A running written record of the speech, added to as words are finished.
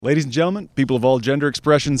Ladies and gentlemen, people of all gender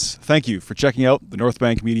expressions, thank you for checking out the North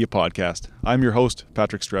Bank Media Podcast. I'm your host,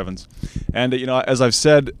 Patrick Strevens. And, as I've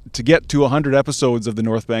said, to get to 100 episodes of the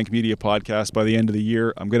North Bank Media Podcast by the end of the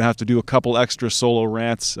year, I'm going to have to do a couple extra solo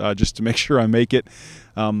rants just to make sure I make it.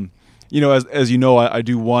 As you know, I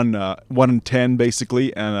do one in 10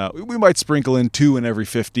 basically, and we might sprinkle in 2 in every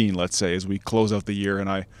 15, let's say, as we close out the year. And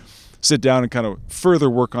I sit down and kind of further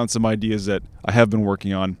work on some ideas that I have been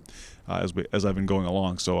working on as I've been going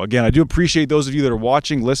along. So again, I do appreciate those of you that are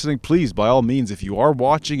watching, listening. Please, by all means, if you are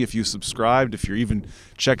watching, if you subscribed, if you're even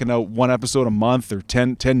checking out one episode a month or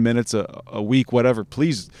 10 minutes a week, whatever,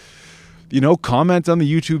 please, comment on the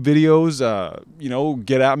YouTube videos,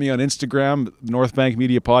 get at me on Instagram, North Bank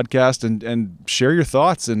Media Podcast, and share your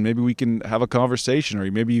thoughts, and maybe we can have a conversation, or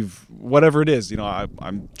maybe whatever it is.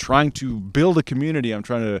 I'm trying to build a community. I'm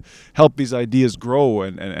trying to help these ideas grow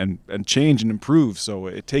and change and improve. So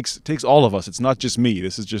it takes all of us. It's not just me.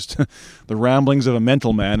 This is just the ramblings of a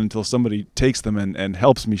mental man until somebody takes them and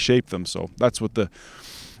helps me shape them. So that's what the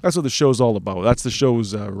show's all about. That's the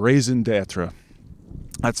show's raison d'etre.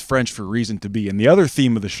 That's French for reason to be. And the other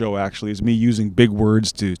theme of the show actually is me using big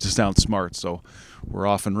words to sound smart. So we're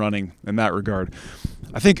off and running in that regard.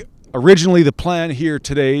 I think originally the plan here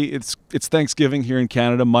today, it's Thanksgiving here in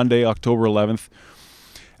Canada, Monday, October 11th.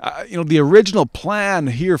 The original plan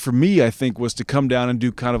here for me, I think, was to come down and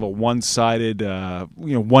do kind of a one-sided,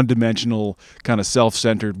 one-dimensional, kind of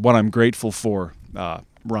self-centered, what I'm grateful for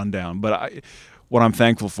rundown. But what I'm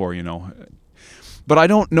thankful for, But I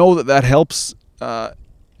don't know that helps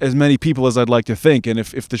as many people as I'd like to think. And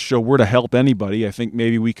if the show were to help anybody, I think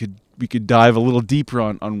maybe we could dive a little deeper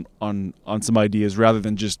on some ideas rather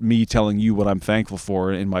than just me telling you what I'm thankful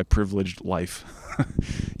for in my privileged life.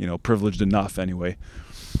 Privileged enough anyway.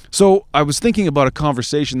 So I was thinking about a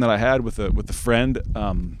conversation that I had with a friend,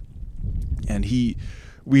 and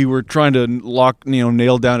we were trying to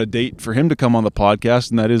nail down a date for him to come on the podcast,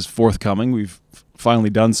 and that is forthcoming. We've finally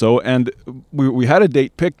done so, and we had a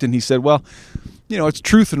date picked, and he said, well, it's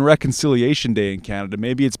Truth and Reconciliation Day in Canada.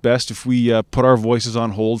 Maybe it's best if we put our voices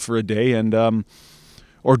on hold for a day and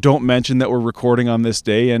or don't mention that we're recording on this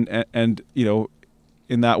day and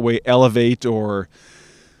in that way elevate or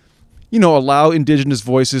allow Indigenous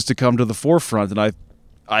voices to come to the forefront. And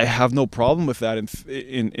I have no problem with that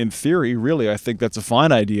in theory, really. I think that's a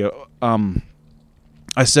fine idea.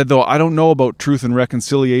 I said, though, I don't know about Truth and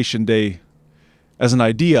Reconciliation Day as an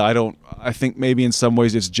idea. I think maybe in some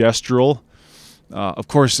ways it's gestural. Of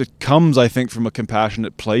course, it comes, I think, from a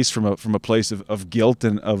compassionate place, from a place of guilt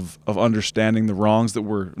and of understanding the wrongs that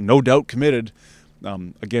were no doubt committed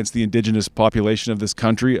against the Indigenous population of this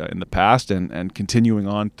country in the past and continuing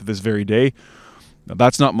on to this very day. Now,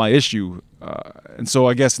 that's not my issue. And so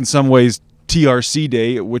I guess in some ways, TRC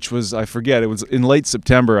Day, which was, I forget, it was in late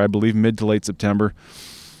September, I believe, mid to late September,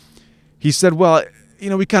 he said, well,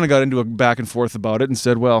 we kind of got into a back and forth about it and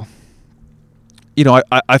said, well,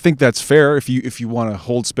 I think that's fair if you want to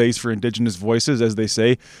hold space for Indigenous voices, as they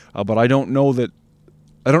say, but I don't know that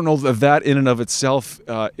in and of itself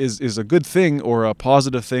is a good thing or a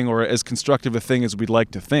positive thing or as constructive a thing as we'd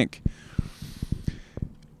like to think.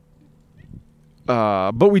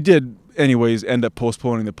 But we did, anyways, end up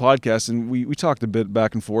postponing the podcast, and we talked a bit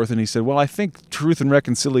back and forth, and he said, well, I think Truth and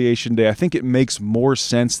Reconciliation Day, I think it makes more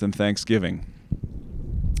sense than Thanksgiving.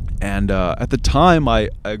 And at the time, I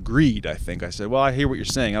agreed, I think. I said, well, I hear what you're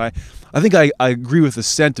saying. And I think I agree with the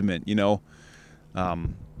sentiment, I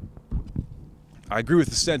agree with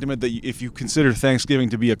the sentiment that if you consider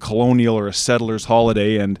Thanksgiving to be a colonial or a settler's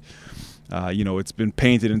holiday, and, it's been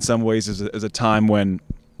painted in some ways as a time when,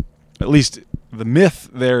 at least the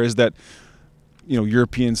myth there is that,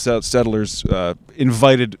 European settlers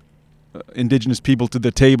invited Indigenous people to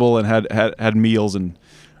the table and had meals and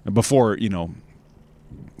before,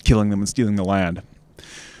 killing them and stealing the land.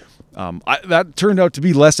 That turned out to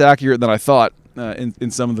be less accurate than I thought in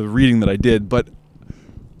some of the reading that I did. But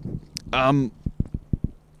I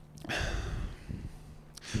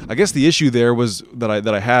guess the issue there was that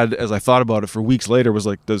I had as I thought about it for weeks later was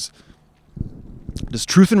like, does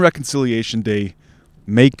Truth and Reconciliation Day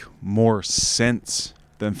make more sense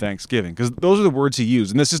than Thanksgiving? Because those are the words he used.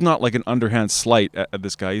 And this is not like an underhand slight at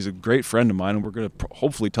this guy. He's a great friend of mine, and we're going to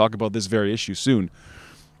hopefully talk about this very issue soon.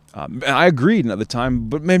 And I agreed at the time,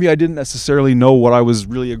 but maybe I didn't necessarily know what I was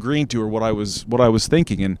really agreeing to or what I was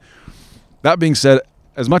thinking. And that being said,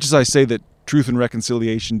 as much as I say that Truth and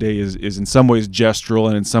Reconciliation Day is in some ways gestural,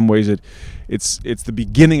 and in some ways it's the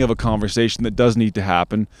beginning of a conversation that does need to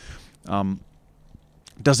happen,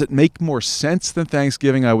 does it make more sense than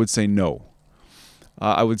Thanksgiving? I would say no.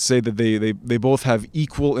 I would say that they both have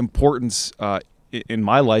equal importance in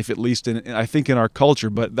my life, at least, and I think in our culture.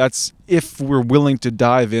 But that's if we're willing to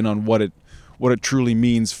dive in on what it truly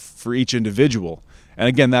means for each individual. And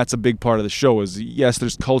again, that's a big part of the show. Is yes,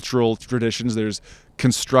 there's cultural traditions, there's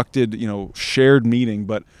constructed, shared meaning,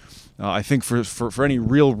 but I think for any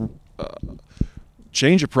real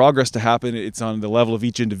change or progress to happen, it's on the level of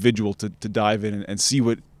each individual to dive in and see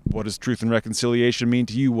what does truth and reconciliation mean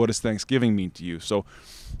to you, what does Thanksgiving mean to you. So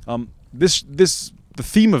the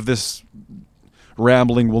theme of this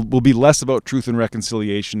rambling will be less about truth and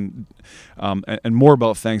reconciliation and more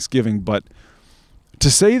about Thanksgiving. But to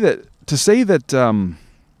say that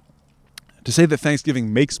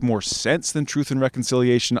Thanksgiving makes more sense than truth and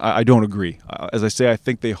reconciliation, I don't agree. As I say, I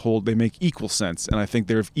think they make equal sense, and I think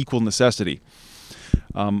they're of equal necessity.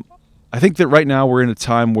 I think that right now we're in a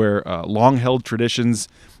time where long-held traditions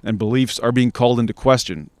and beliefs are being called into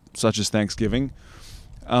question, such as Thanksgiving.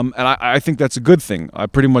 And I think that's a good thing. I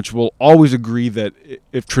pretty much will always agree that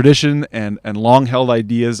if tradition and long-held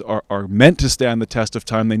ideas are meant to stand the test of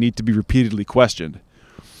time, they need to be repeatedly questioned.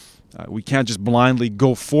 We can't just blindly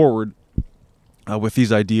go forward with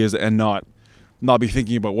these ideas and not be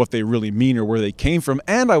thinking about what they really mean or where they came from.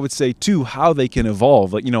 And I would say, too, how they can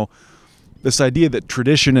evolve. Like, this idea that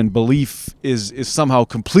tradition and belief is somehow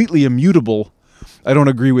completely immutable, I don't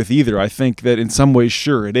agree with either. I think that in some ways,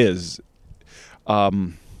 sure, it is.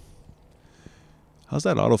 How's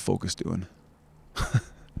that autofocus doing?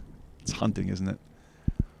 It's hunting, isn't it?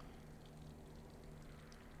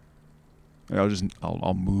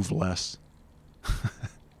 I'll move less.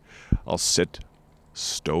 I'll sit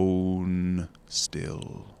stone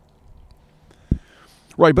still.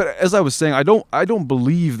 Right, but as I was saying, I don't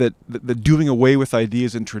believe that doing away with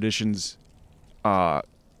ideas and traditions on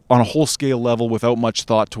a whole scale level without much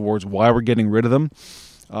thought towards why we're getting rid of them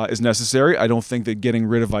is necessary. I don't think that getting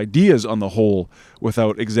rid of ideas on the whole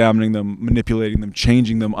without examining them, manipulating them,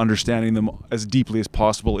 changing them, understanding them as deeply as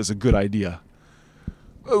possible is a good idea.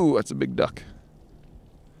 Oh, that's a big duck.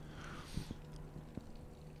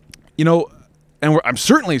 And I'm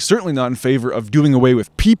certainly not in favor of doing away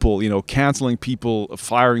with people, canceling people,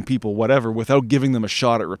 firing people, whatever, without giving them a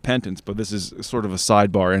shot at repentance. But this is sort of a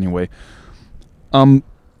sidebar anyway. But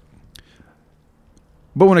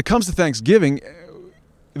when it comes to Thanksgiving,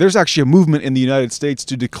 there's actually a movement in the United States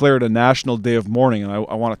to declare it a national day of mourning, and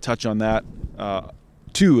I want to touch on that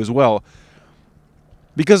too as well.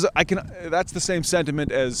 Because that's the same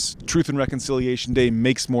sentiment as Truth and Reconciliation Day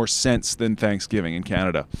makes more sense than Thanksgiving in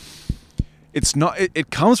Canada. It's not.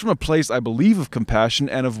 It comes from a place, I believe, of compassion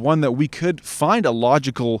and of one that we could find a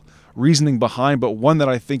logical reasoning behind, but one that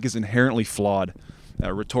I think is inherently flawed,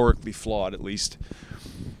 rhetorically flawed at least.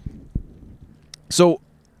 So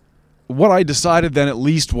what I decided then at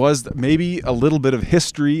least was that maybe a little bit of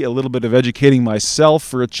history, a little bit of educating myself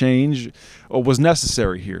for a change was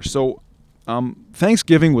necessary here. So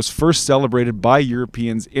Thanksgiving was first celebrated by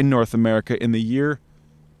Europeans in North America in the year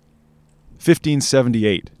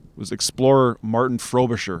 1578. It was explorer Martin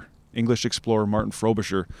Frobisher, English explorer Martin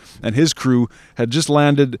Frobisher, and his crew had just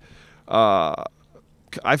landed. I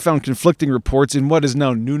found conflicting reports in what is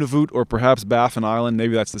now Nunavut or perhaps Baffin Island.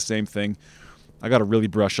 Maybe that's the same thing. I got to really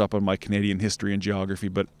brush up on my Canadian history and geography,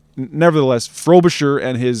 but nevertheless, Frobisher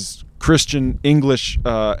and his Christian English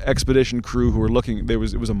expedition crew who were looking, it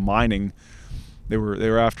was a mining. They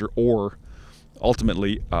were after ore.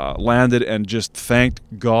 Ultimately, landed and just thanked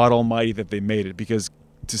God Almighty that they made it, because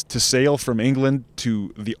to sail from England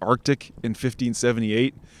to the Arctic in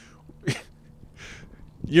 1578,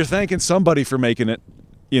 you're thanking somebody for making it,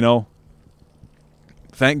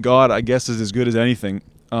 Thank God, I guess, is as good as anything.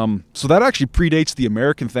 So that actually predates the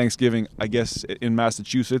American Thanksgiving, I guess, in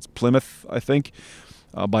Massachusetts, Plymouth, I think,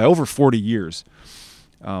 by over 40 years.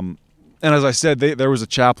 And as I said, there was a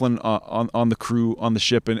chaplain on the crew, on the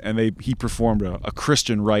ship, and he performed a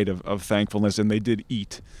Christian rite of thankfulness, and they did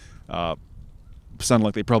eat. Sounded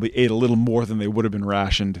like they probably ate a little more than they would have been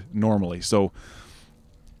rationed normally. So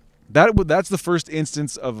that's the first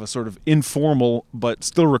instance of a sort of informal but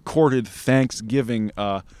still recorded Thanksgiving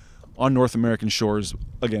on North American shores,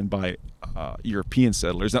 again, by European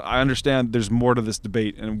settlers. Now, I understand there's more to this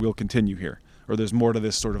debate, and we'll continue here. Or there's more to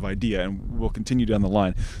this sort of idea, and we'll continue down the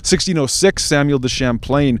line. 1606, Samuel de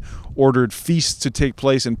Champlain ordered feasts to take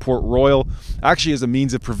place in Port Royal, actually as a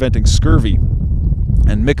means of preventing scurvy.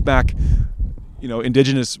 And Micmac,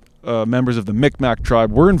 indigenous members of the Micmac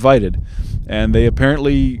tribe were invited, and they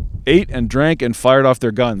apparently ate and drank and fired off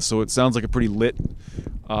their guns. So it sounds like a pretty lit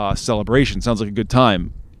celebration. Sounds like a good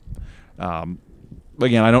time.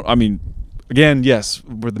 Again, Again, yes,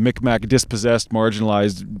 were the Micmac dispossessed,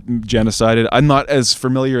 marginalized, genocided? I'm not as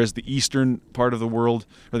familiar as the eastern part of the world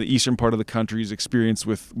or the eastern part of the country's experience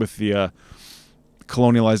with the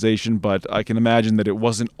colonialization, but I can imagine that it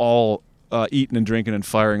wasn't all eating and drinking and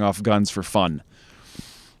firing off guns for fun.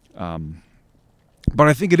 But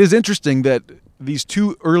I think it is interesting that these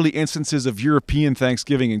two early instances of European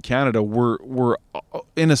Thanksgiving in Canada were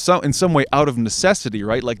in some way out of necessity,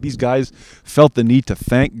 right? Like these guys felt the need to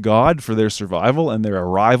thank God for their survival and their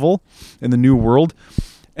arrival in the New World.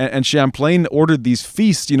 And Champlain ordered these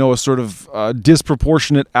feasts, a sort of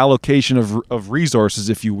disproportionate allocation of resources,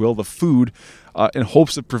 if you will, the food, in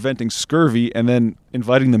hopes of preventing scurvy, and then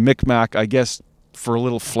inviting the Micmac, I guess, for a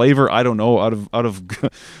little flavor. I don't know, out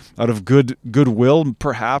of goodwill,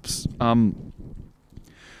 perhaps.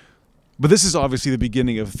 But this is obviously the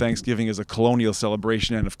beginning of Thanksgiving as a colonial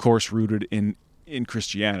celebration, and of course rooted in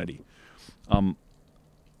Christianity.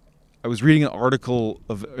 I was reading an article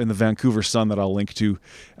in the Vancouver Sun that I'll link to.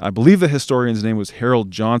 I believe the historian's name was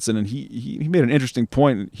Harold Johnson, and he made an interesting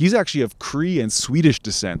point. He's actually of Cree and Swedish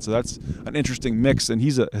descent, so that's an interesting mix. And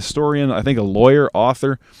he's a historian, I think a lawyer,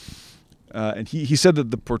 author. And he said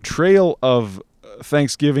that the portrayal of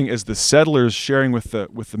Thanksgiving as the settlers sharing with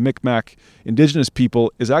the Micmac indigenous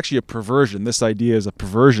people is actually a perversion. This idea is a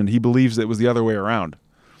perversion. He believes it was the other way around.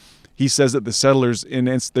 He says that the settlers,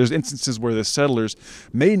 there's instances where the settlers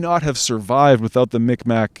may not have survived without the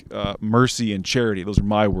Micmac mercy and charity. Those are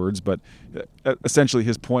my words, but essentially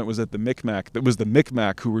his point was that the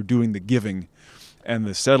Micmac who were doing the giving, and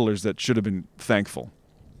the settlers that should have been thankful.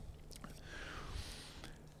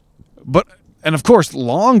 And of course,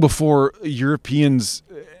 long before Europeans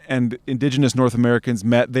and indigenous North Americans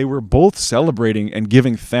met, they were both celebrating and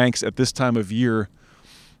giving thanks at this time of year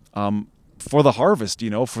for the harvest,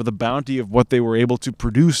 for the bounty of what they were able to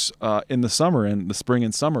produce in the summer and the spring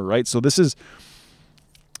and summer, right? So this is,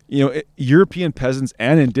 European peasants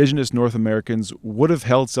and indigenous North Americans would have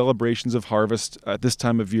held celebrations of harvest at this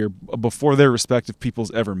time of year before their respective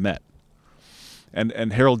peoples ever met.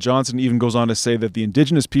 And Harold Johnson even goes on to say that the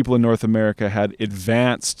indigenous people in North America had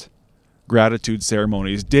advanced gratitude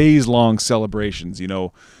ceremonies, days-long celebrations,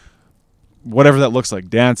 whatever that looks like,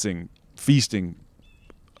 dancing, feasting,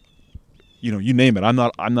 you name it. I'm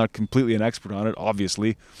not completely an expert on it,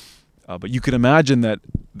 obviously, but you can imagine that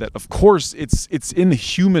of course it's in the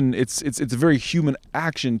human, it's a very human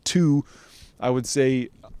action to, I would say,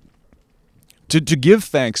 to give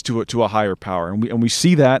thanks to a higher power, and we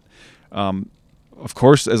see that. Of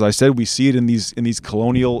course, as I said, we see it in these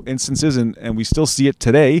colonial instances, and we still see it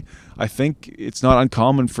today. I think it's not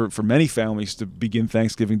uncommon for many families to begin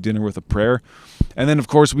Thanksgiving dinner with a prayer, and then of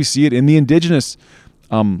course we see it in the indigenous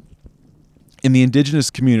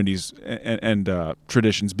communities and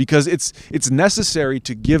traditions, because it's necessary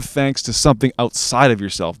to give thanks to something outside of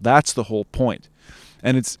yourself. That's the whole point,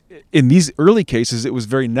 and it's in these early cases it was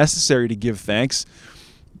very necessary to give thanks.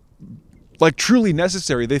 Like truly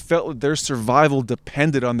necessary. They felt that their survival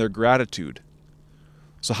depended on their gratitude.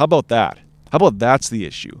 So how about that? How about that's the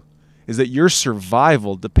issue? Is that your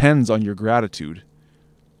survival depends on your gratitude.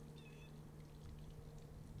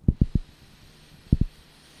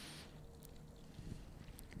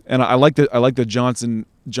 And I like that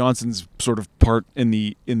Johnson's sort of part in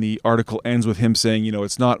the article ends with him saying,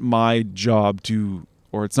 it's not my job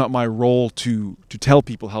or it's not my role to tell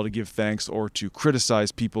people how to give thanks or to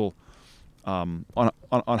criticize people on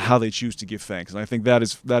how they choose to give thanks. And I think that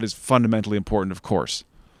is fundamentally important, of course.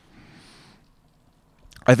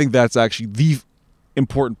 I think that's actually the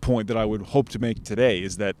important point that I would hope to make today,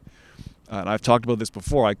 is that, and I've talked about this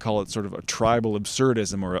before, I call it sort of a tribal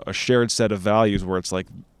absurdism, or a shared set of values, where it's like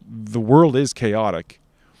the world is chaotic,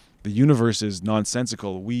 the universe is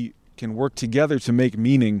nonsensical, we can work together to make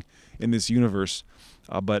meaning in this universe,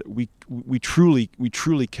 but we truly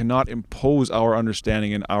cannot impose our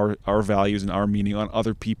understanding and our values and our meaning on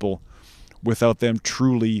other people without them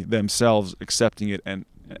truly themselves accepting it and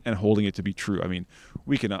holding it to be true. I mean,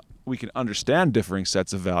 we can understand differing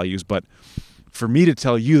sets of values, but for me to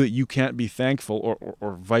tell you that you can't be thankful,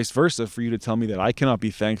 or vice versa, for you to tell me that I cannot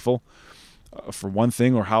be thankful for one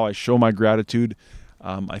thing, or how I show my gratitude,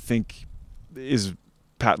 I think is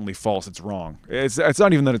patently false. It's wrong. It's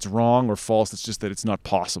not even that it's wrong or false, it's just that it's not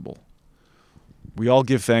possible. We all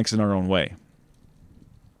give thanks in our own way.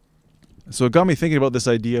 So it got me thinking about this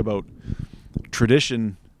idea about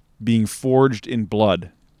tradition being forged in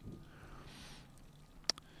blood.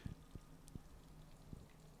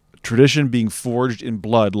 Tradition being forged in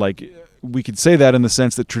blood, like we could say that in the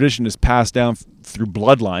sense that tradition is passed down through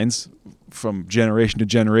bloodlines from generation to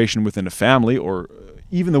generation within a family, or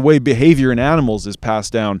even the way behavior in animals is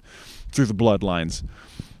passed down through the bloodlines.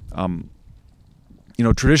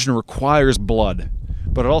 Tradition requires blood,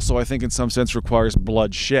 but it also, I think, in some sense, requires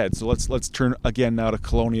bloodshed. So let's turn again now to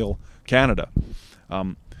colonial Canada.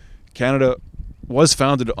 Canada was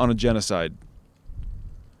founded on a genocide.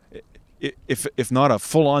 If not a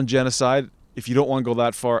full-on genocide, if you don't want to go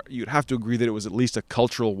that far, you'd have to agree that it was at least a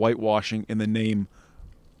cultural whitewashing in the name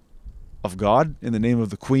of God, in the name of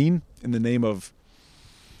the Queen, in the name of,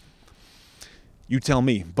 you tell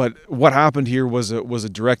me. But what happened here was a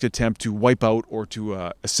direct attempt to wipe out or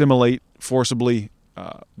to assimilate forcibly,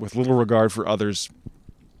 with little regard for others,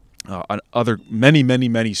 other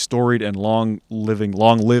many storied and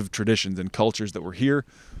long-lived traditions and cultures that were here.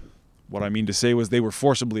 What I mean to say was they were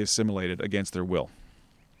forcibly assimilated against their will.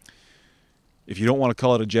 If you don't want to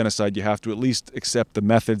call it a genocide, you have to at least accept the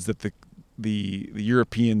methods that the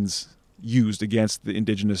Europeans used against the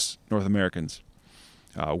indigenous North Americans.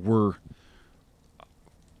 Were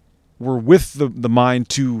with the mind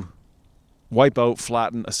to wipe out,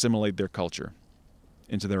 flatten, assimilate their culture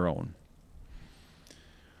into their own.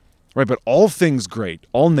 Right, but all things great,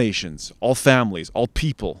 all nations, all families, all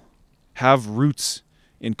people have roots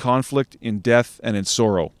in conflict, in death, and in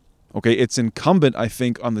sorrow. Okay, it's incumbent, I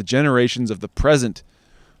think, on the generations of the present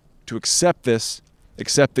to accept this,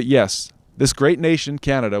 accept that, yes, this great nation,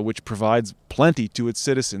 Canada, which provides plenty to its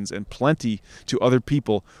citizens and plenty to other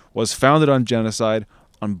people, was founded on genocide,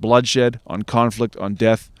 on bloodshed, on conflict, on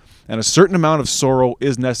death, and a certain amount of sorrow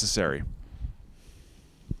is necessary.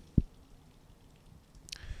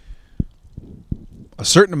 A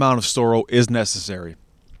certain amount of sorrow is necessary.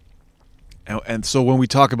 And so when we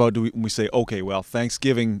talk about, when we say, okay, well,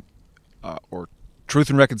 Thanksgiving or Truth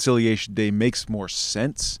and Reconciliation Day makes more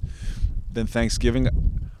sense than Thanksgiving,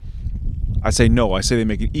 I say no. I say they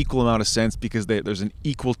make an equal amount of sense because there's an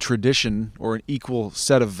equal tradition or an equal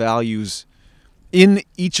set of values in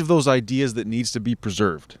each of those ideas that needs to be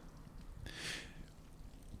preserved.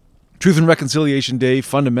 Truth and Reconciliation Day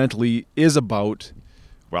fundamentally is about,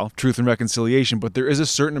 well, truth and reconciliation, but there is a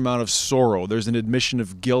certain amount of sorrow. There's an admission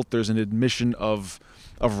of guilt. There's an admission of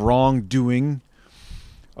wrongdoing,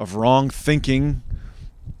 of wrong thinking.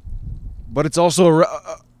 But it's also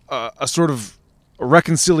a sort of a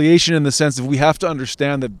reconciliation in the sense of we have to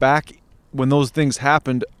understand that back when those things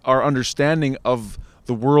happened, our understanding of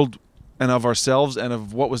the world and of ourselves and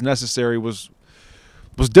of what was necessary was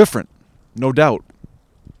different, no doubt.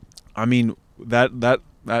 I mean, that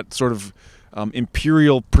sort of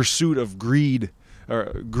imperial pursuit of greedy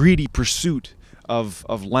pursuit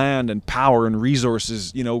of land and power and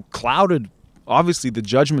resources, clouded obviously the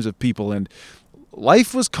judgments of people, and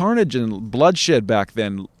life was carnage and bloodshed back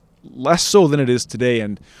then, less so than it is today.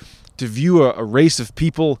 And to view a race of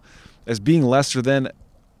people as being lesser than,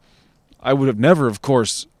 I would have never, of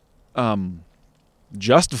course,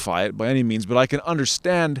 justify it by any means, but I can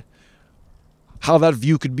understand how that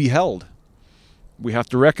view could be held. We have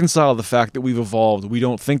to reconcile the fact that we've evolved. We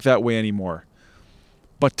don't think that way anymore.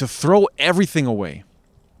 But to throw everything away,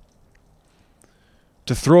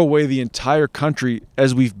 to throw away the entire country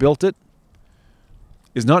as we've built it,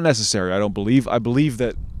 is not necessary, I don't believe. I believe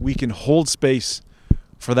that we can hold space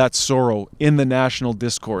for that sorrow in the national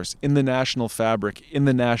discourse, in the national fabric, in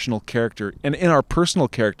the national character, and in our personal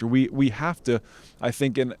character. We have to, I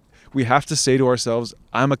think, we have to say to ourselves,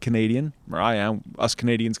 I'm a Canadian, or I am, us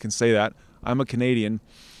Canadians can say that, I'm a Canadian.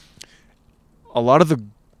 A lot of the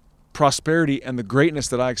prosperity and the greatness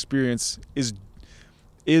that I experience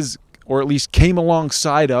is, or at least came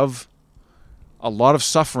alongside of, a lot of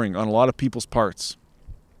suffering on a lot of people's parts.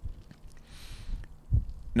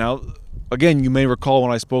 Now, again, you may recall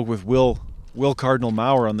when I spoke with Will Cardinal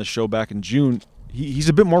Maurer on the show back in June, he's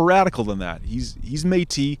a bit more radical than that. He's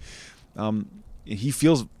Métis. He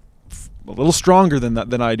feels a little stronger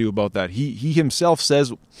than I do about that. He himself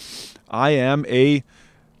says, I am a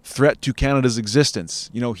threat to Canada's existence.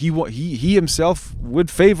 He himself would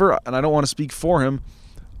favor, and I don't want to speak for him,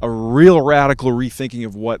 a real radical rethinking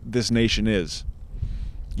of what this nation is.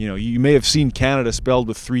 You may have seen Canada spelled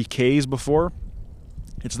with 3 Ks before.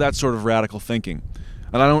 It's that sort of radical thinking.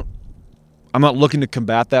 And I'm not looking to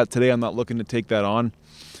combat that today. I'm not looking to take that on.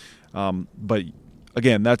 But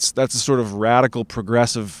again, that's a sort of radical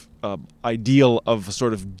progressive ideal of a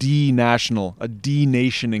sort of denationing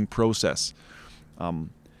process.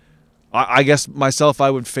 I guess myself,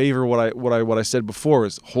 I would favor what I said before,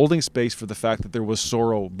 is holding space for the fact that there was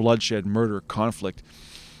sorrow, bloodshed, murder, conflict.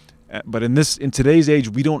 But in today's age,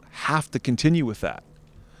 we don't have to continue with that,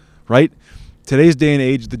 right? Today's day and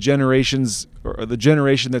age, the generation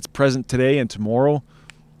that's present today and tomorrow,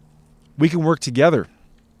 we can work together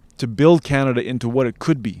to build Canada into what it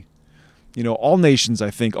could be. All nations, I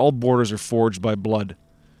think, all borders are forged by bloodshed,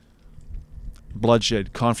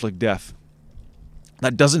 conflict, death.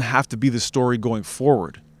 That doesn't have to be the story going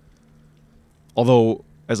forward. Although,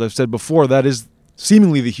 as I've said before, that is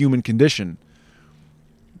seemingly the human condition.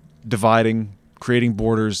 Dividing, creating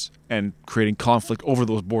borders, and creating conflict over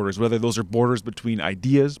those borders, whether those are borders between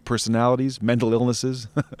ideas, personalities, mental illnesses,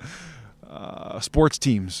 sports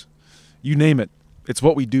teams, you name it. It's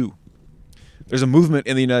what we do. There's a movement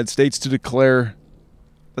in the United States to declare,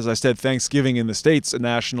 as I said, Thanksgiving in the States a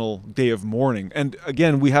national day of mourning. And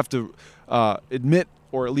again, we have to admit,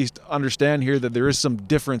 or at least understand here, that there is some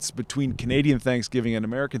difference between Canadian Thanksgiving and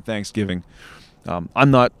American Thanksgiving.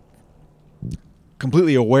 I'm not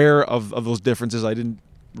completely aware of those differences. I didn't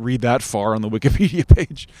read that far on the Wikipedia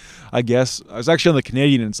page, I guess. I was actually on the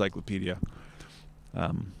Canadian Encyclopedia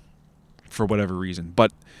for whatever reason.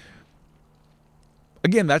 But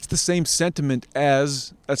again, that's the same sentiment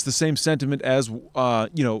as Truth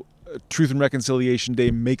and Reconciliation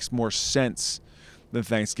Day makes more sense than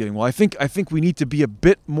Thanksgiving. Well, I think we need to be a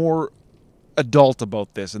bit more adult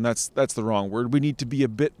about this, and that's the wrong word. We need to be a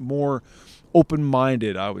bit more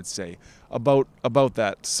open-minded, I would say, about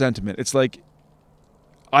that sentiment. It's like,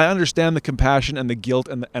 I understand the compassion and the guilt,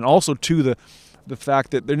 and also too the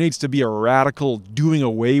fact that there needs to be a radical doing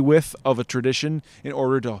away with of a tradition in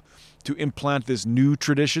order to implant this new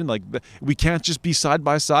tradition. Like, we can't just be side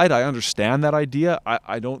by side. I understand that idea.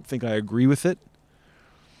 I don't think I agree with it.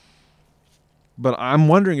 But I'm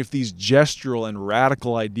wondering if these gestural and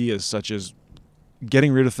radical ideas, such as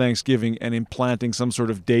getting rid of Thanksgiving and implanting some sort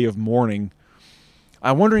of day of mourning,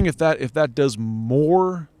 I'm wondering if that does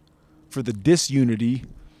more for the disunity,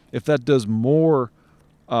 if that does more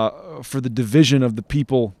for the division of the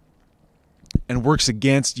people and works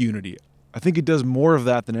against unity. I think it does more of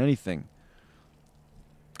that than anything.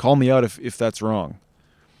 Call me out if that's wrong.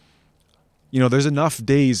 There's enough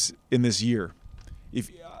days in this year.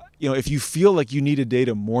 If you feel like you need a day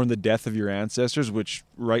to mourn the death of your ancestors, which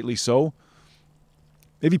rightly so,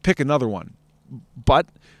 maybe pick another one. But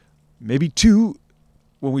maybe two,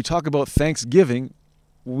 when we talk about Thanksgiving,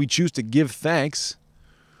 when we choose to give thanks,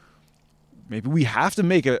 maybe we have to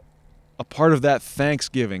make a part of that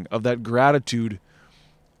thanksgiving, of that gratitude,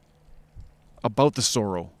 about the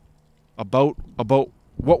sorrow, about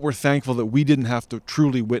what we're thankful that we didn't have to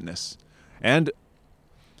truly witness. And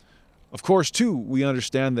of course, too, we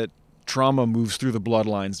understand that trauma moves through the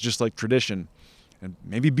bloodlines, just like tradition. And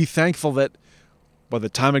maybe be thankful that by the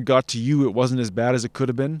time it got to you, it wasn't as bad as it could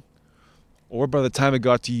have been. Or by the time it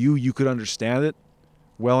got to you, you could understand it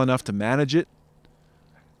well enough to manage it.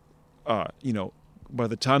 By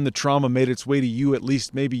the time the trauma made its way to you, at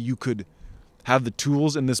least maybe you could have the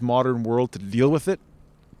tools in this modern world to deal with it.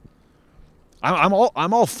 I'm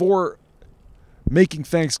all for making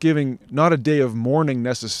Thanksgiving not a day of mourning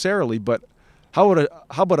necessarily, but how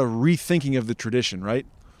about a rethinking of the tradition, right?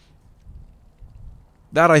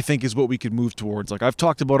 That, I think, is what we could move towards. Like I've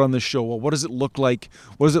talked about on this show, well, what does it look like?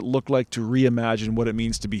 What does it look like to reimagine what it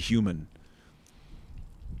means to be human?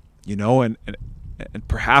 And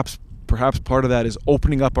perhaps part of that is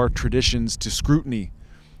opening up our traditions to scrutiny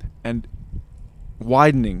and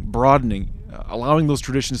widening, broadening, allowing those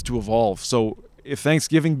traditions to evolve. So if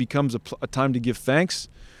Thanksgiving becomes a time to give thanks,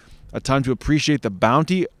 a time to appreciate the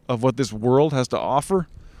bounty of what this world has to offer,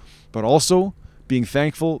 but also being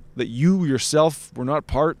thankful that you yourself were not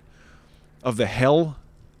part of the hell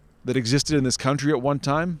that existed in this country at one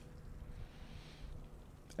time.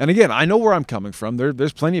 And again, I know where I'm coming from.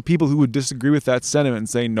 There's plenty of people who would disagree with that sentiment and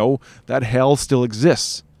say, no, that hell still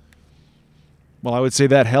exists. Well, I would say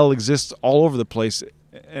that hell exists all over the place,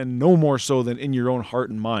 and no more so than in your own heart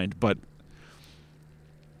and mind. But,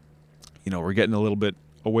 we're getting a little bit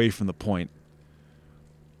away from the point.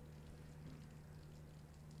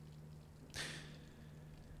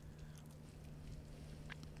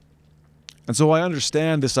 And so I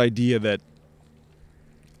understand this idea that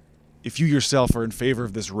if you yourself are in favor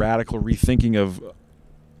of this radical rethinking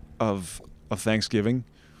of Thanksgiving,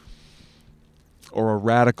 or a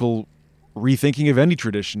radical rethinking of any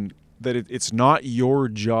tradition, that it's not your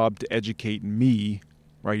job to educate me,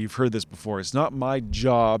 right? You've heard this before. It's not my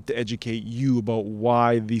job to educate you about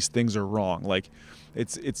why these things are wrong. Like,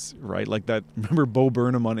 it's right, like that. Remember Bo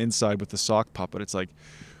Burnham on Inside with the sock puppet? It's like,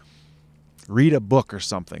 read a book or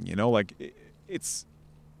something, like it's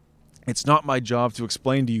not my job to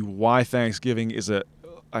explain to you why Thanksgiving is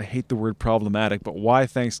I hate the word problematic, but why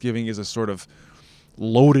Thanksgiving is a sort of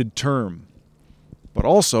loaded term. But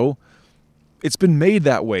also, it's been made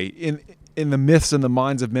that way in the myths and the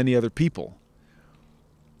minds of many other people.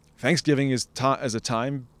 Thanksgiving is as a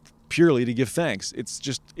time purely to give thanks.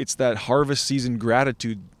 It's that harvest season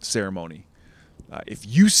gratitude ceremony. If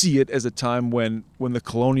you see it as a time when the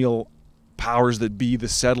colonial powers that be, the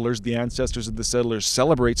settlers, the ancestors of the settlers,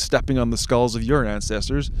 celebrate stepping on the skulls of your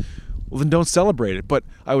ancestors, well, then don't celebrate it. But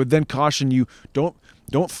I would then caution you, don't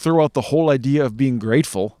throw out the whole idea of being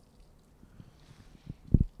grateful.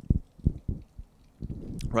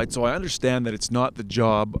 Right, so I understand that it's not the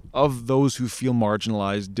job of those who feel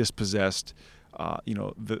marginalized, dispossessed,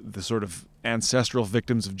 the sort of ancestral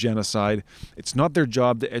victims of genocide. It's not their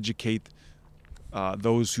job to educate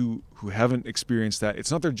those who haven't experienced that. It's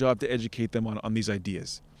not their job to educate them on these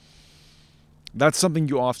ideas. That's something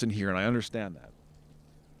you often hear, and I understand that.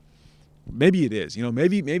 Maybe it is.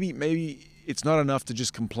 Maybe it's not enough to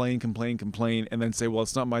just complain, and then say, well,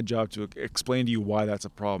 it's not my job to explain to you why that's a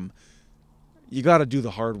problem. You got to do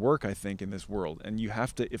the hard work, I think, in this world. And you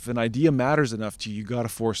have to, if an idea matters enough to you, you got to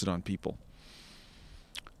force it on people.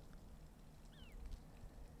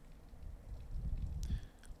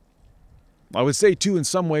 I would say, too, in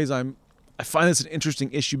some ways, I find this an interesting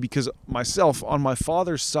issue because myself, on my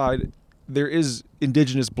father's side, there is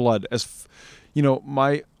indigenous blood. As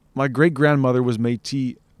my great-grandmother was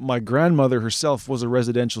Métis. My grandmother herself was a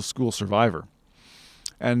residential school survivor.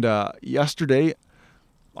 And yesterday,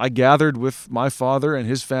 I gathered with my father and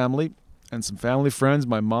his family and some family friends,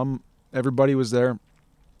 my mom, everybody was there.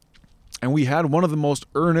 And we had one of the most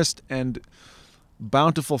earnest and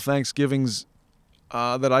bountiful Thanksgivings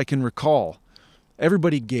that I can recall.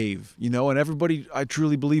 Everybody gave, and everybody, I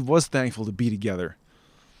truly believe, was thankful to be together.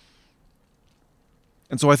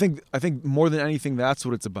 And so I think more than anything, that's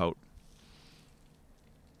what it's about.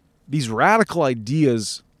 These radical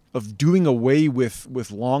ideas of doing away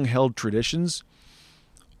with long-held traditions,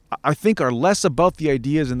 I think, are less about the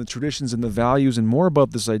ideas and the traditions and the values and more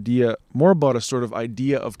about a sort of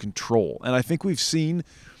idea of control. And I think we've seen,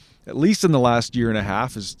 at least in the last year and a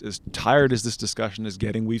half, as tired as this discussion is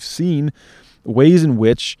getting, we've seen ways in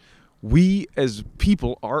which we as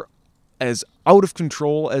people are as out of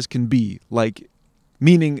control as can be. Like,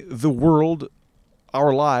 meaning the world,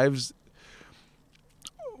 our lives,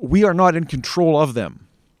 we are not in control of them.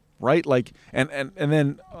 Right? Like, and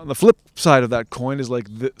then on the flip side of that coin is like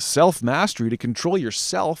the self-mastery, to control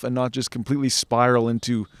yourself and not just completely spiral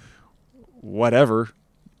into whatever,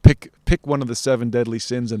 pick one of the 7 deadly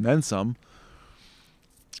sins and then some,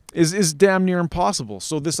 is damn near impossible.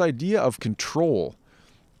 So this idea of control,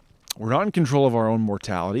 we're not in control of our own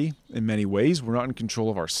mortality in many ways. We're not in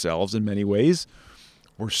control of ourselves in many ways.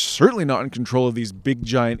 We're certainly not in control of these big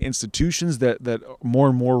giant institutions that more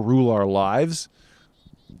and more rule our lives.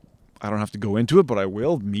 I don't have to go into it, but I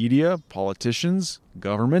will. Media, politicians,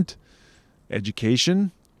 government,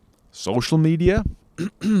 education, social media.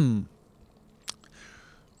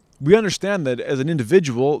 We understand that as an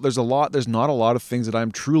individual, there's not a lot of things that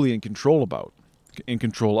I'm truly in control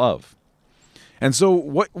of. And so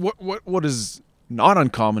what is not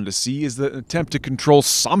uncommon to see is the attempt to control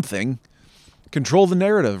something, control the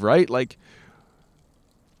narrative, right? Like,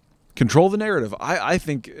 control the narrative. I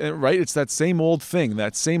think, right, it's that same old thing,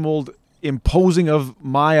 that same old imposing of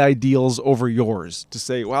my ideals over yours, to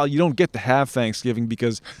say, well, you don't get to have Thanksgiving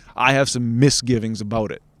because I have some misgivings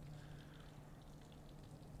about it.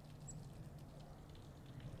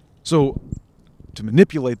 So to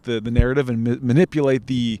manipulate the narrative and manipulate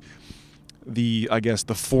the I guess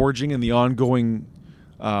the forging and the ongoing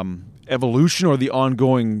evolution or the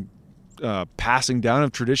ongoing passing down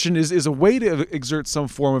of tradition is a way to exert some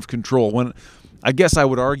form of control. When I guess I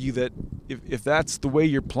would argue that if that's the way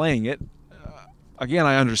you're playing it, again,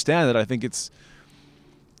 I understand that. I think it's,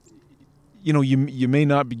 you may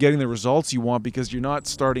not be getting the results you want because you're not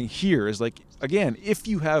starting here. Is like, again, if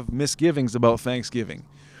you have misgivings about Thanksgiving,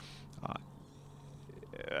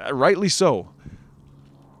 rightly so,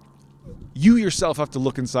 you yourself have to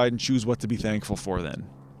look inside and choose what to be thankful for then.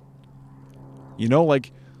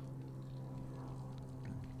 Like,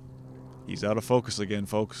 he's out of focus again,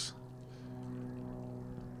 folks.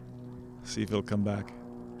 See if he'll come back.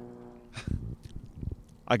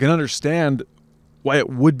 I can understand why it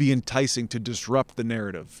would be enticing to disrupt the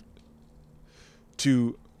narrative,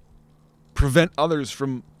 to prevent others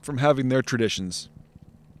from having their traditions.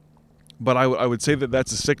 But I would say that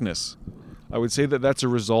that's a sickness. I would say that that's a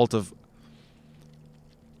result of...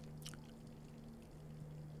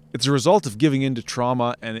 It's a result of giving into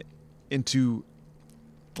trauma and into...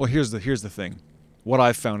 Well, here's the thing. What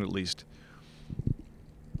I've found, at least.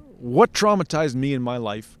 What traumatized me in my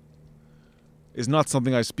life is not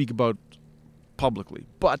something I speak about publicly.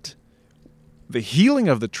 But the healing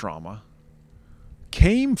of the trauma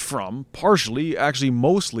came from partially, actually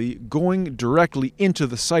mostly, going directly into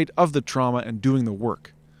the site of the trauma and doing the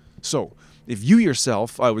work. So if you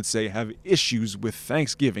yourself, I would say, have issues with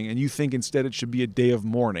Thanksgiving and you think instead it should be a day of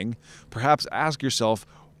mourning, perhaps ask yourself,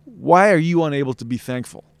 why are you unable to be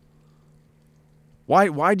thankful?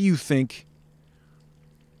 Why do you think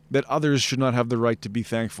that others should not have the right to be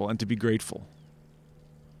thankful and to be grateful?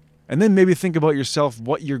 And then maybe think about yourself,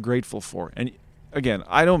 what you're grateful for. And again,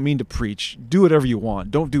 I don't mean to preach. Do whatever you want.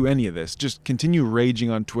 Don't do any of this. Just continue raging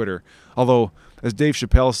on Twitter. Although, as Dave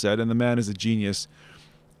Chappelle said, and the man is a genius,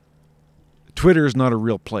 Twitter is not a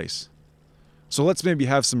real place. So let's maybe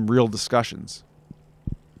have some real discussions.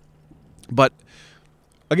 But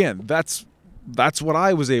again, that's what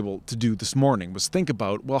I was able to do this morning, was think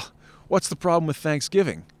about, well, what's the problem with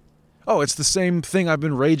Thanksgiving? Oh, it's the same thing I've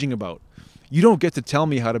been raging about. You don't get to tell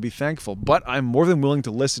me how to be thankful, but I'm more than willing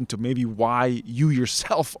to listen to maybe why you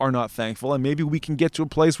yourself are not thankful, and maybe we can get to a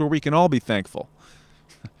place where we can all be thankful.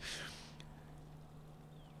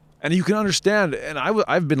 And you can understand, and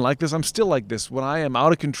I've been like this, I'm still like this. When I am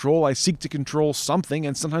out of control, I seek to control something,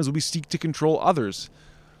 and sometimes we seek to control others.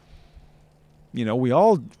 You know, we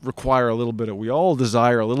all we all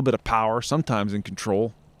desire a little bit of power, sometimes in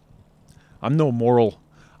control. I'm no moral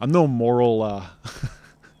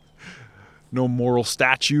no moral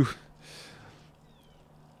statue.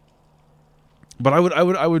 But I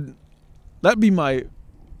would that'd be my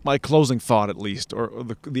closing thought, at least, or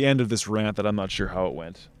the end of this rant that I'm not sure how it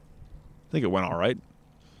went. I think it went all right.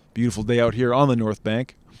 Beautiful day out here on the North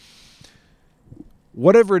Bank.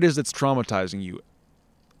 Whatever it is that's traumatizing you,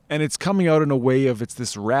 and it's coming out in a way of it's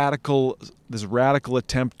this radical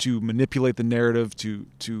attempt to manipulate the narrative, to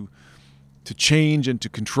change and to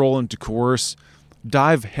control and to coerce,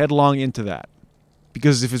 dive headlong into that.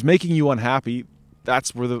 Because if it's making you unhappy,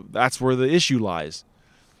 that's where the issue lies.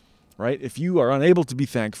 Right? If you are unable to be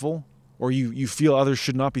thankful, or you feel others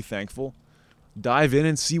should not be thankful, dive in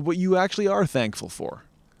and see what you actually are thankful for.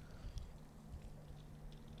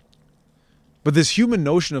 But this human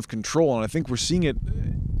notion of control, and I think we see it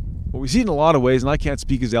in a lot of ways, and I can't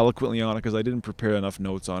speak as eloquently on it because I didn't prepare enough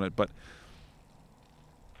notes on it, but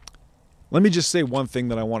let me just say one thing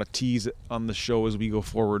that I want to tease on the show as we go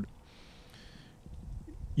forward.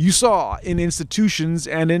 You saw in institutions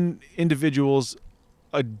and in individuals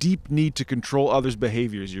a deep need to control others'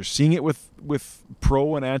 behaviors. You're seeing it with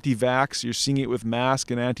pro and anti-vax. You're seeing it with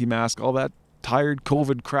mask and anti-mask, all that tired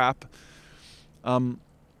COVID crap.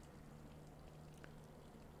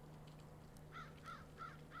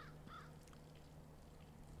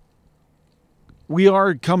 We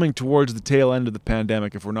are coming towards the tail end of the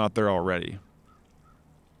pandemic if we're not there already.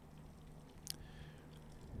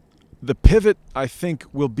 The pivot, I think,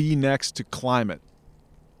 will be next to climate.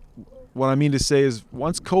 What I mean to say is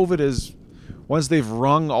once they've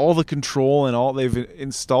wrung all the control and they've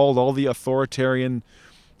installed all the authoritarian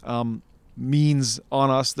means on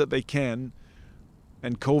us that they can,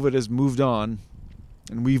 and COVID has moved on,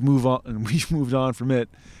 and we've moved on from it.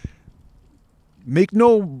 Make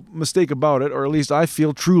no mistake about it, or at least I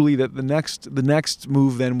feel truly that the next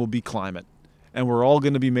move then will be climate. And we're all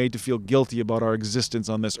going to be made to feel guilty about our existence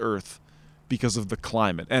on this earth because of the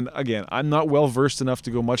climate. And again, I'm not well versed enough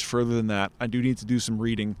to go much further than that. I do need to do some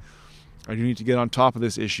reading. I do need to get on top of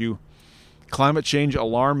this issue. Climate change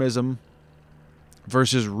alarmism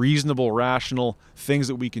versus reasonable, rational things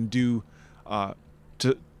that we can do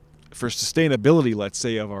for sustainability, let's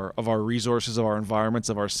say, of our resources, of our environments,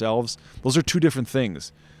 of ourselves. Those are two different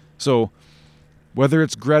things. So whether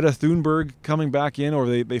it's Greta Thunberg coming back in, or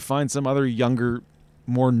they find some other younger,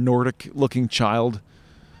 more Nordic-looking child,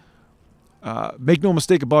 make no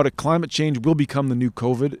mistake about it, climate change will become the new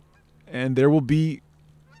COVID, and there will be,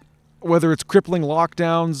 whether it's crippling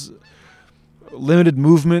lockdowns, limited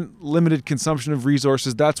movement, limited consumption of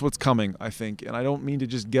resources, that's what's coming, I think. And I don't mean to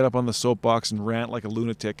just get up on the soapbox and rant like a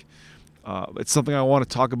lunatic. It's something I want to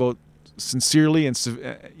talk about sincerely,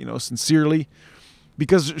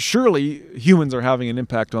 because surely humans are having an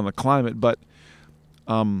impact on the climate, but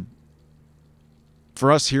for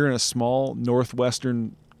us here in a small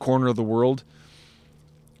northwestern corner of the world,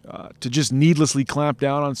 to just needlessly clamp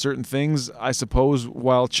down on certain things, I suppose,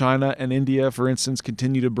 while China and India, for instance,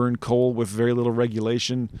 continue to burn coal with very little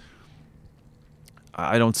regulation,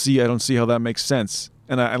 I don't see how that makes sense.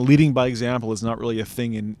 And leading by example is not really a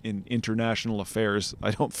thing in international affairs,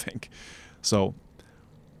 I don't think. So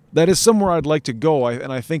that is somewhere I'd like to go.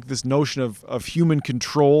 And I think this notion of human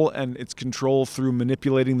control, and its control through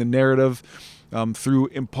manipulating the narrative, through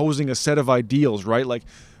imposing a set of ideals, right? Like,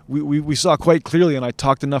 we saw quite clearly, and I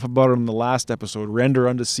talked enough about it in the last episode, render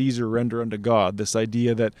unto Caesar, render unto God, this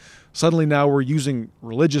idea that suddenly now we're using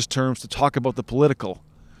religious terms to talk about the political.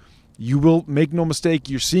 You will, make no mistake,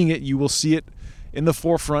 you're seeing it, you will see it in the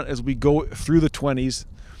forefront as we go through the 20s,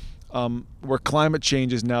 where climate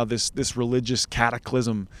change is now this religious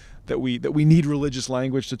cataclysm that we need religious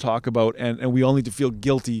language to talk about, and we all need to feel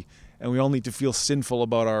guilty, and we all need to feel sinful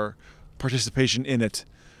about our participation in it.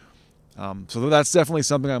 So that's definitely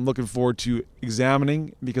something I'm looking forward to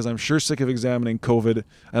examining, because I'm sure sick of examining COVID.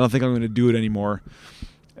 I don't think I'm going to do it anymore.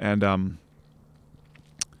 And I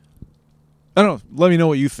don't know. Let me know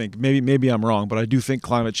what you think. Maybe I'm wrong, but I do think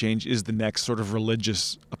climate change is the next sort of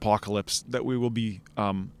religious apocalypse that we will be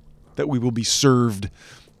served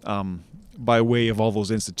by way of all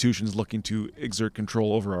those institutions looking to exert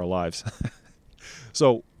control over our lives.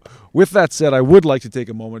 So, with that said, I would like to take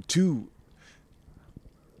a moment to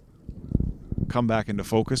come back into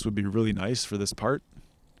focus. Would be really nice for this part.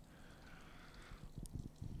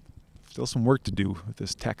 Still some work to do with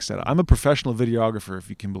this tech setup. I'm a professional videographer, if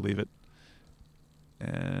you can believe it.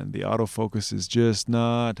 And the autofocus is just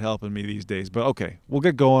not helping me these days. But okay, we'll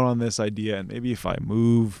get going on this idea, and maybe if I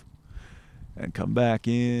move and come back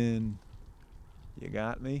in, you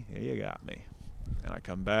got me? Yeah, you got me. And I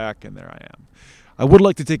come back, and there I am. I would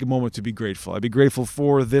like to take a moment to be grateful. I'd be grateful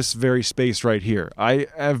for this very space right here. I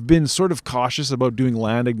have been sort of cautious about doing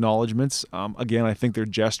land acknowledgements. Again, I think they're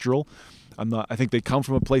gestural. I think they come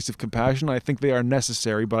from a place of compassion. I think they are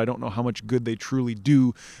necessary, but I don't know how much good they truly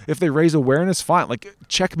do. If they raise awareness, fine. Like,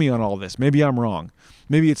 check me on all this. Maybe I'm wrong.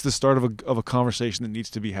 Maybe it's the start of a conversation that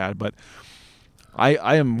needs to be had. But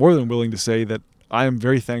I am more than willing to say that I am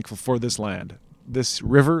very thankful for this land, this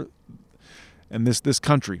river, and this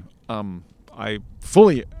country. I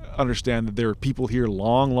fully understand that there are people here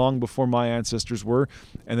long before my ancestors were,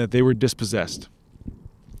 and that they were dispossessed.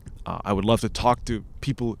 I would love to talk to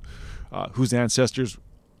people whose ancestors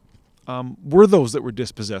were those that were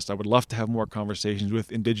dispossessed. I would love to have more conversations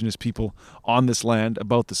with Indigenous people on this land,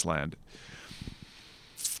 about this land.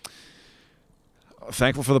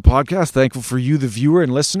 Thankful for the podcast. Thankful for you, the viewer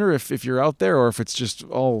and listener, if you're out there, or if it's just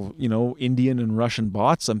all, Indian and Russian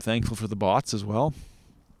bots. I'm thankful for the bots as well.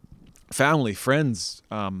 Family, friends.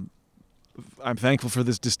 I'm thankful for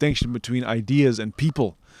this distinction between ideas and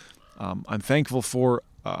people. I'm thankful for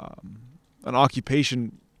an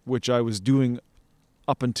occupation which I was doing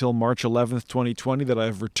up until March 11th, 2020, that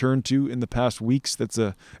I've returned to in the past weeks.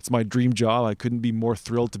 It's my dream job. I couldn't be more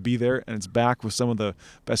thrilled to be there, and it's back with some of the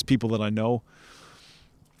best people that I know.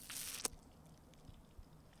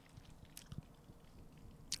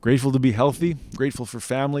 Grateful to be healthy, grateful for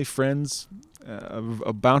family, friends,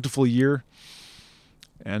 a bountiful year.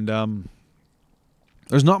 And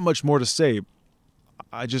there's not much more to say.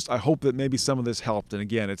 I hope that maybe some of this helped. And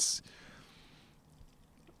again, it's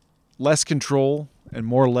less control and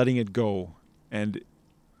more letting it go. And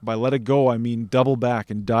by let it go, I mean double back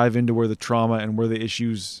and dive into where the trauma and where the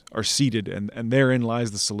issues are seated, and therein lies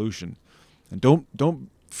the solution. And don't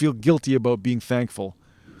feel guilty about being thankful,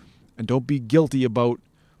 and don't be guilty about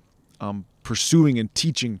pursuing and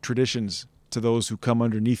teaching traditions to those who come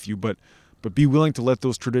underneath you, but be willing to let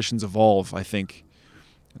those traditions evolve, I think.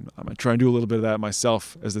 And I'm going to try and do a little bit of that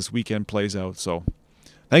myself as this weekend plays out. So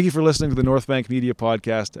thank you for listening to the North Bank Media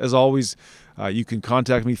Podcast. As always, you can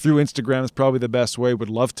contact me through Instagram. It's probably the best way. Would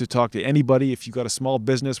love to talk to anybody. If you've got a small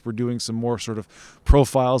business, we're doing some more sort of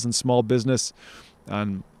profiles in small business.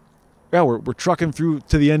 And yeah, we're trucking through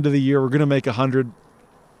to the end of the year. We're going to make 100.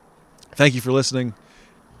 Thank you for listening.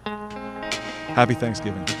 Happy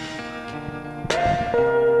Thanksgiving.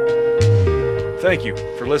 Thank you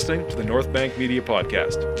for listening to the North Bank Media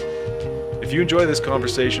Podcast. If you enjoy this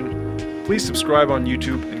conversation, please subscribe on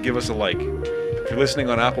YouTube and give us a like. If you're listening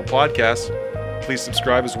on Apple Podcasts, please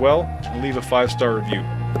subscribe as well and leave a 5-star review.